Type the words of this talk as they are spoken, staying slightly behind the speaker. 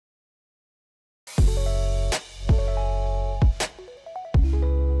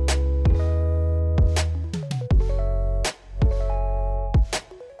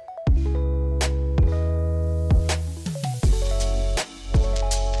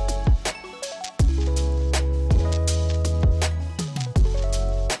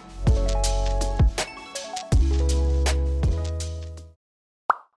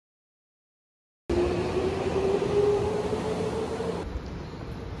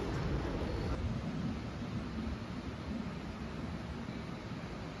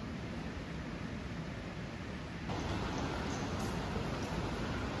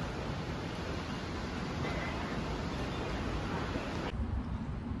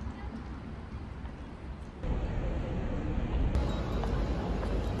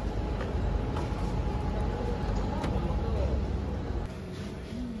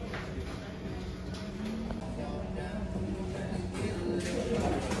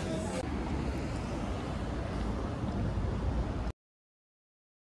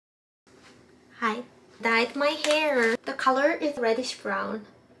Hi. Dyed my hair. The color is reddish brown.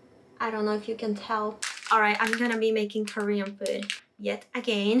 I don't know if you can tell. Alright, I'm gonna be making Korean food yet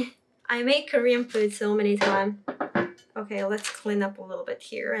again. I make Korean food so many times. Okay, let's clean up a little bit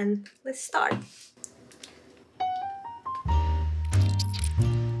here and let's start.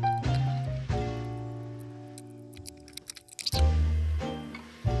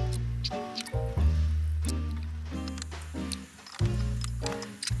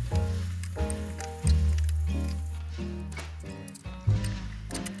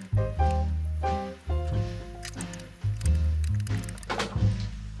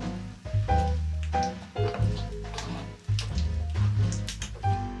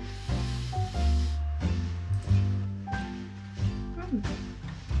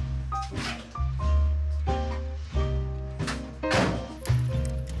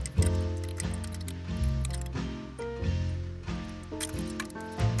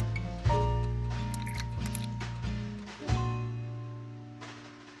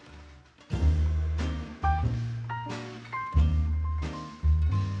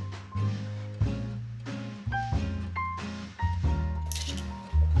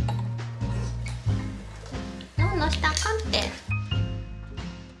 No está contento.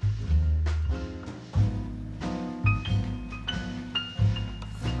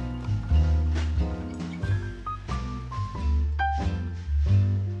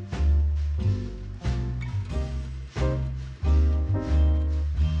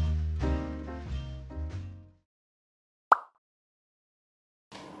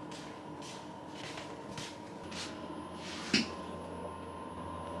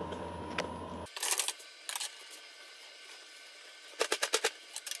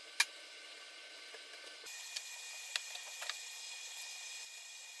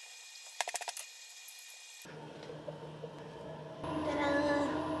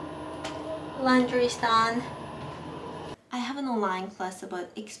 Laundry is done. I have an online class about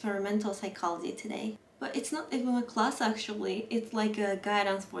experimental psychology today. But it's not even a class actually, it's like a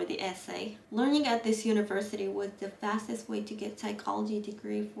guidance for the essay. Learning at this university was the fastest way to get psychology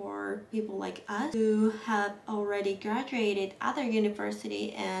degree for people like us who have already graduated other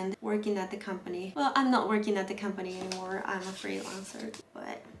university and working at the company. Well, I'm not working at the company anymore, I'm a freelancer,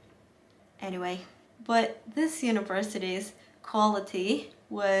 but anyway. But this university's quality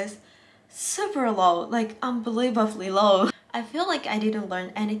was super low, like unbelievably low. I feel like I didn't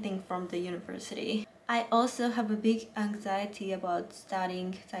learn anything from the university. I also have a big anxiety about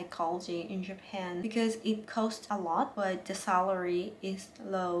studying psychology in Japan because it costs a lot but the salary is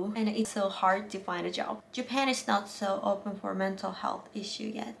low and it's so hard to find a job. Japan is not so open for mental health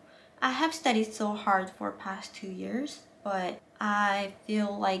issue yet. I have studied so hard for past 2 years, but I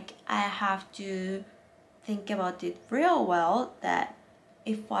feel like I have to think about it real well that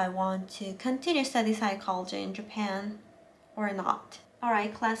if I want to continue study psychology in Japan or not.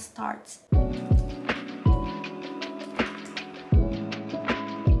 Alright, class starts.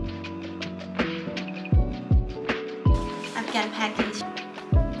 I've got a package.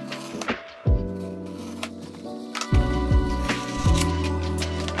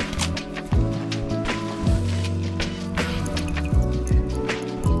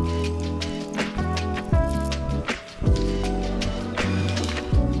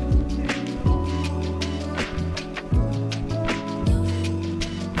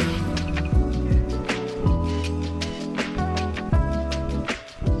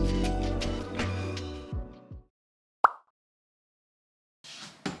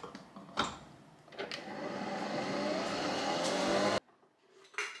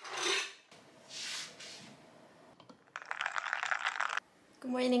 Good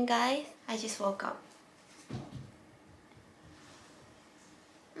morning guys, I just woke up.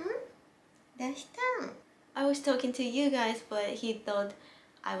 I was talking to you guys, but he thought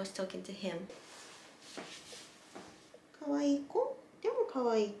I was talking to him. かわいい子? でもか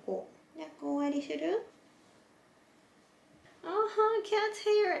わいい子. 役終わりする? Cat's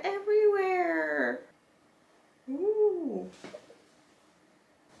hair everywhere! Ooh.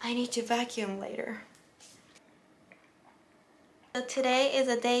 I need to vacuum later. So today is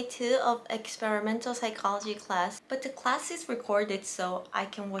a day 2 of experimental psychology class, but the class is recorded so I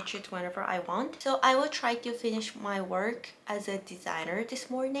can watch it whenever I want. So I will try to finish my work as a designer this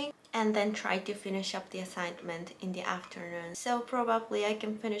morning and then try to finish up the assignment in the afternoon. So probably I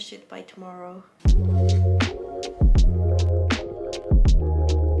can finish it by tomorrow.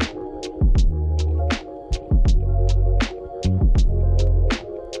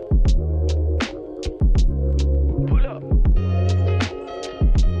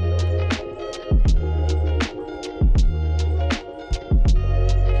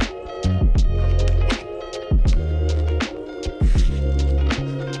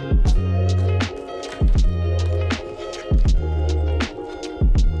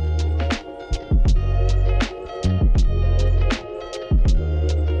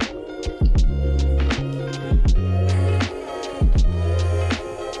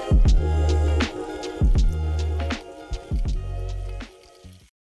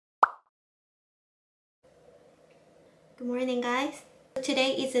 Good morning, guys.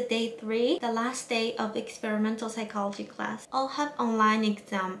 Today is day 3, the last day of experimental psychology class. I'll have online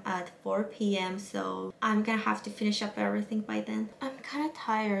exam at 4 p.m. so I'm gonna have to finish up everything by then. I'm kind of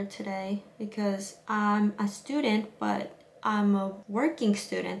tired today because I'm a student, but I'm a working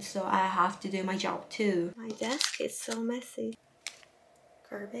student, so I have to do my job too. My desk is so messy.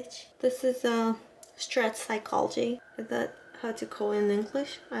 Garbage. This is stress psychology. Is that how to call it in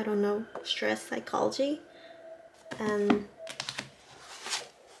English? I don't know. Stress psychology. And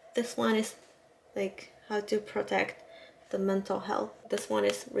this one is like how to protect the mental health. This one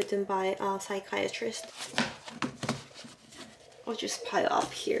is written by a psychiatrist. I'll just pile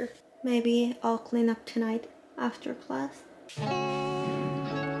up here. Maybe I'll clean up tonight after class.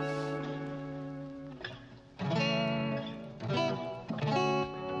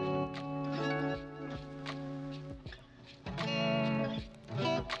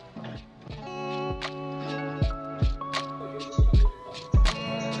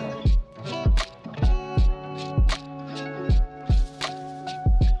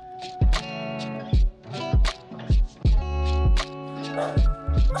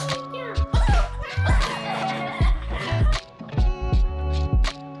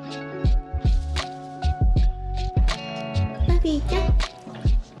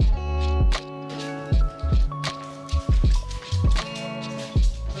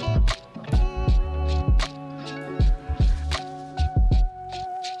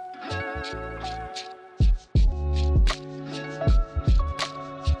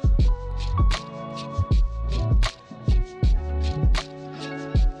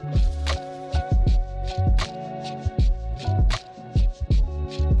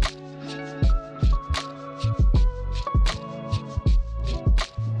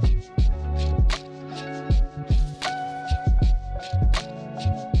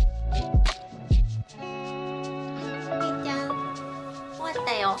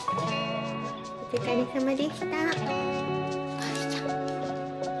お疲れ様でした。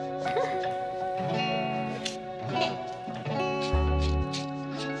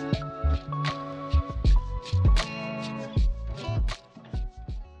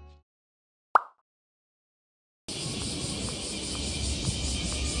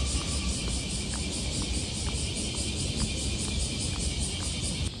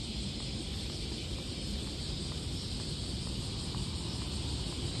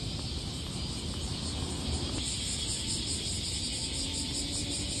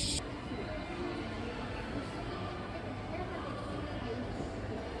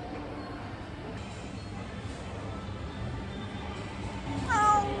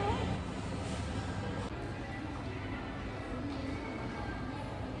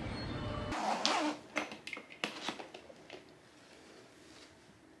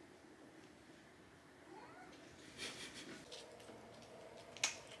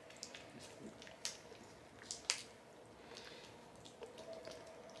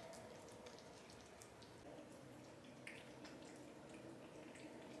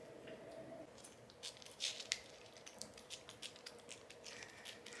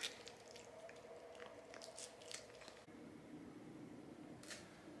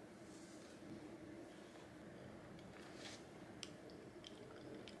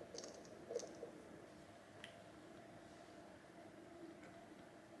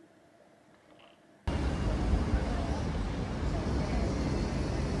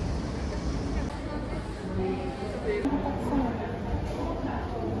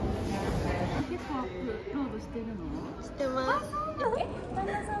してます。旦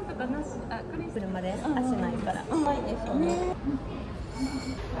那さんとかなし、車で足ないから。うまいですよね。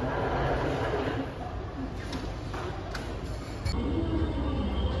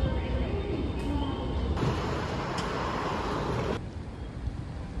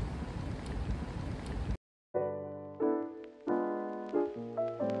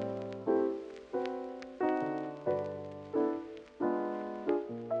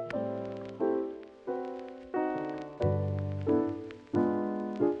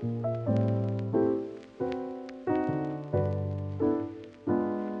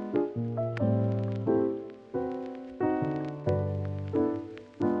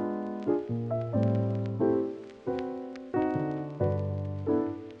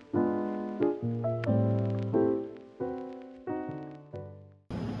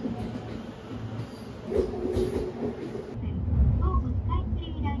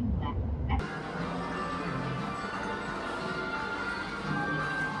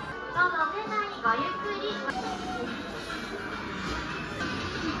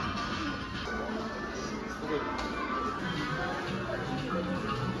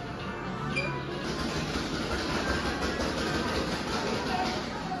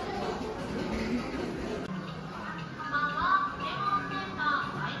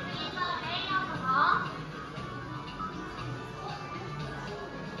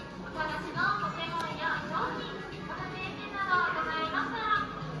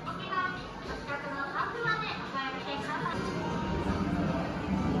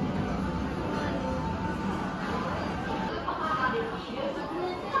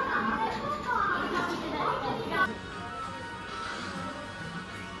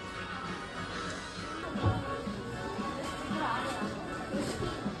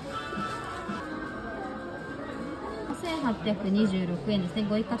826円ですね。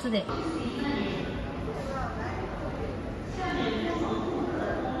ご一括で。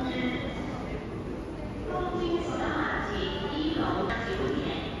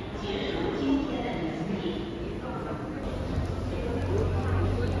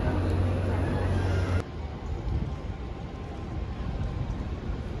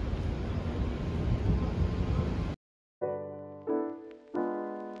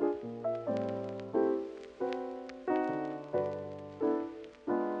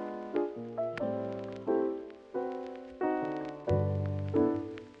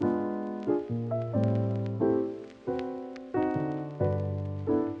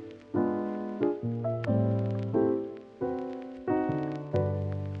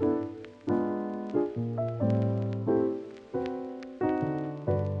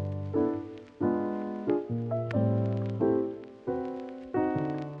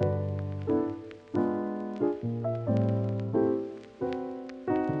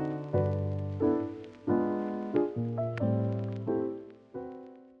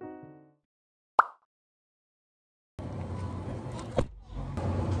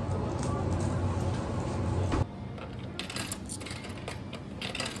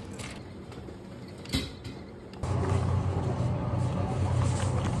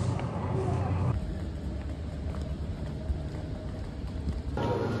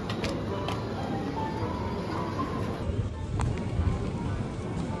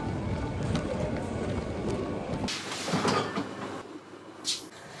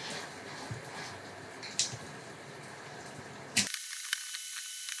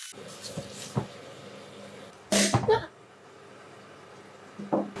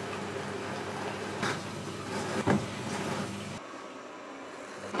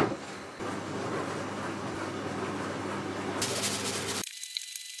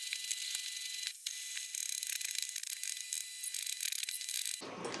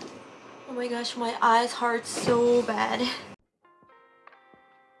Oh my gosh, my eyes hurt so bad. I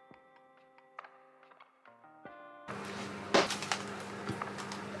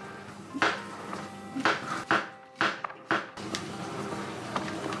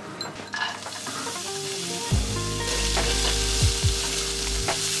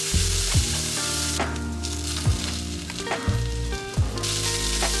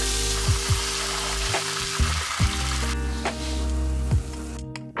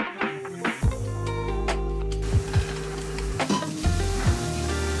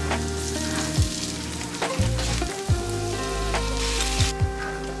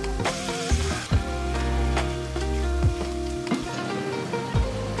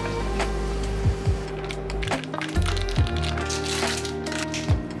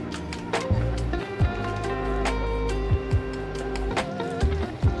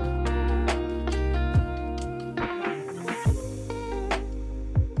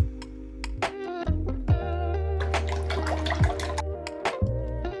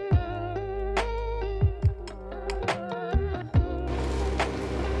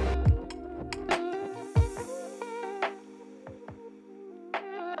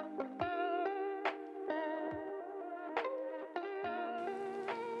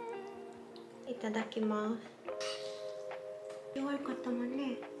ただきます。弱かったもん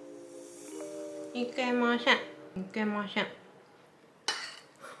ね。いけません。いけません。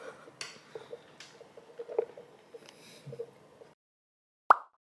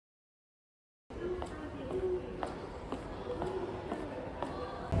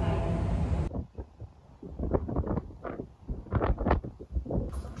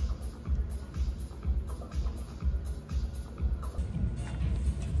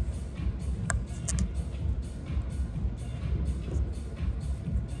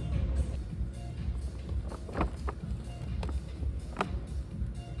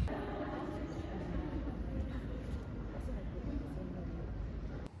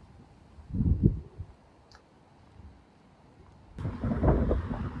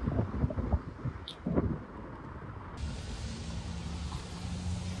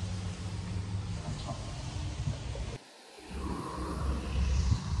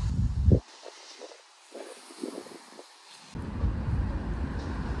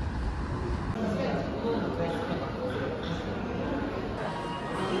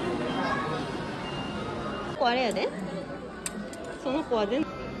こあれやで。その子は全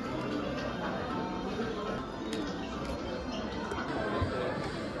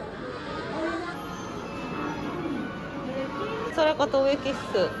それこと植木っす。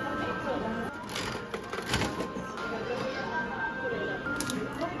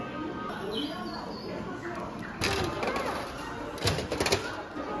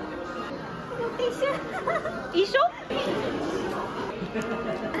一緒こ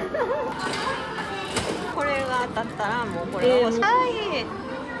れが当たったらもうこれを欲しい。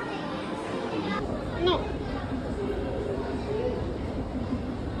の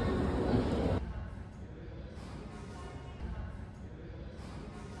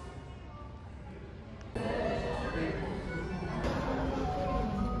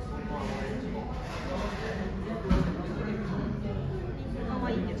可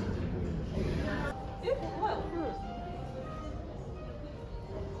愛いけど。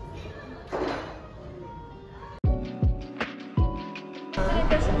失礼い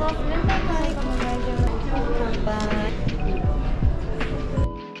たします。明太子ありがとうございます。乾杯。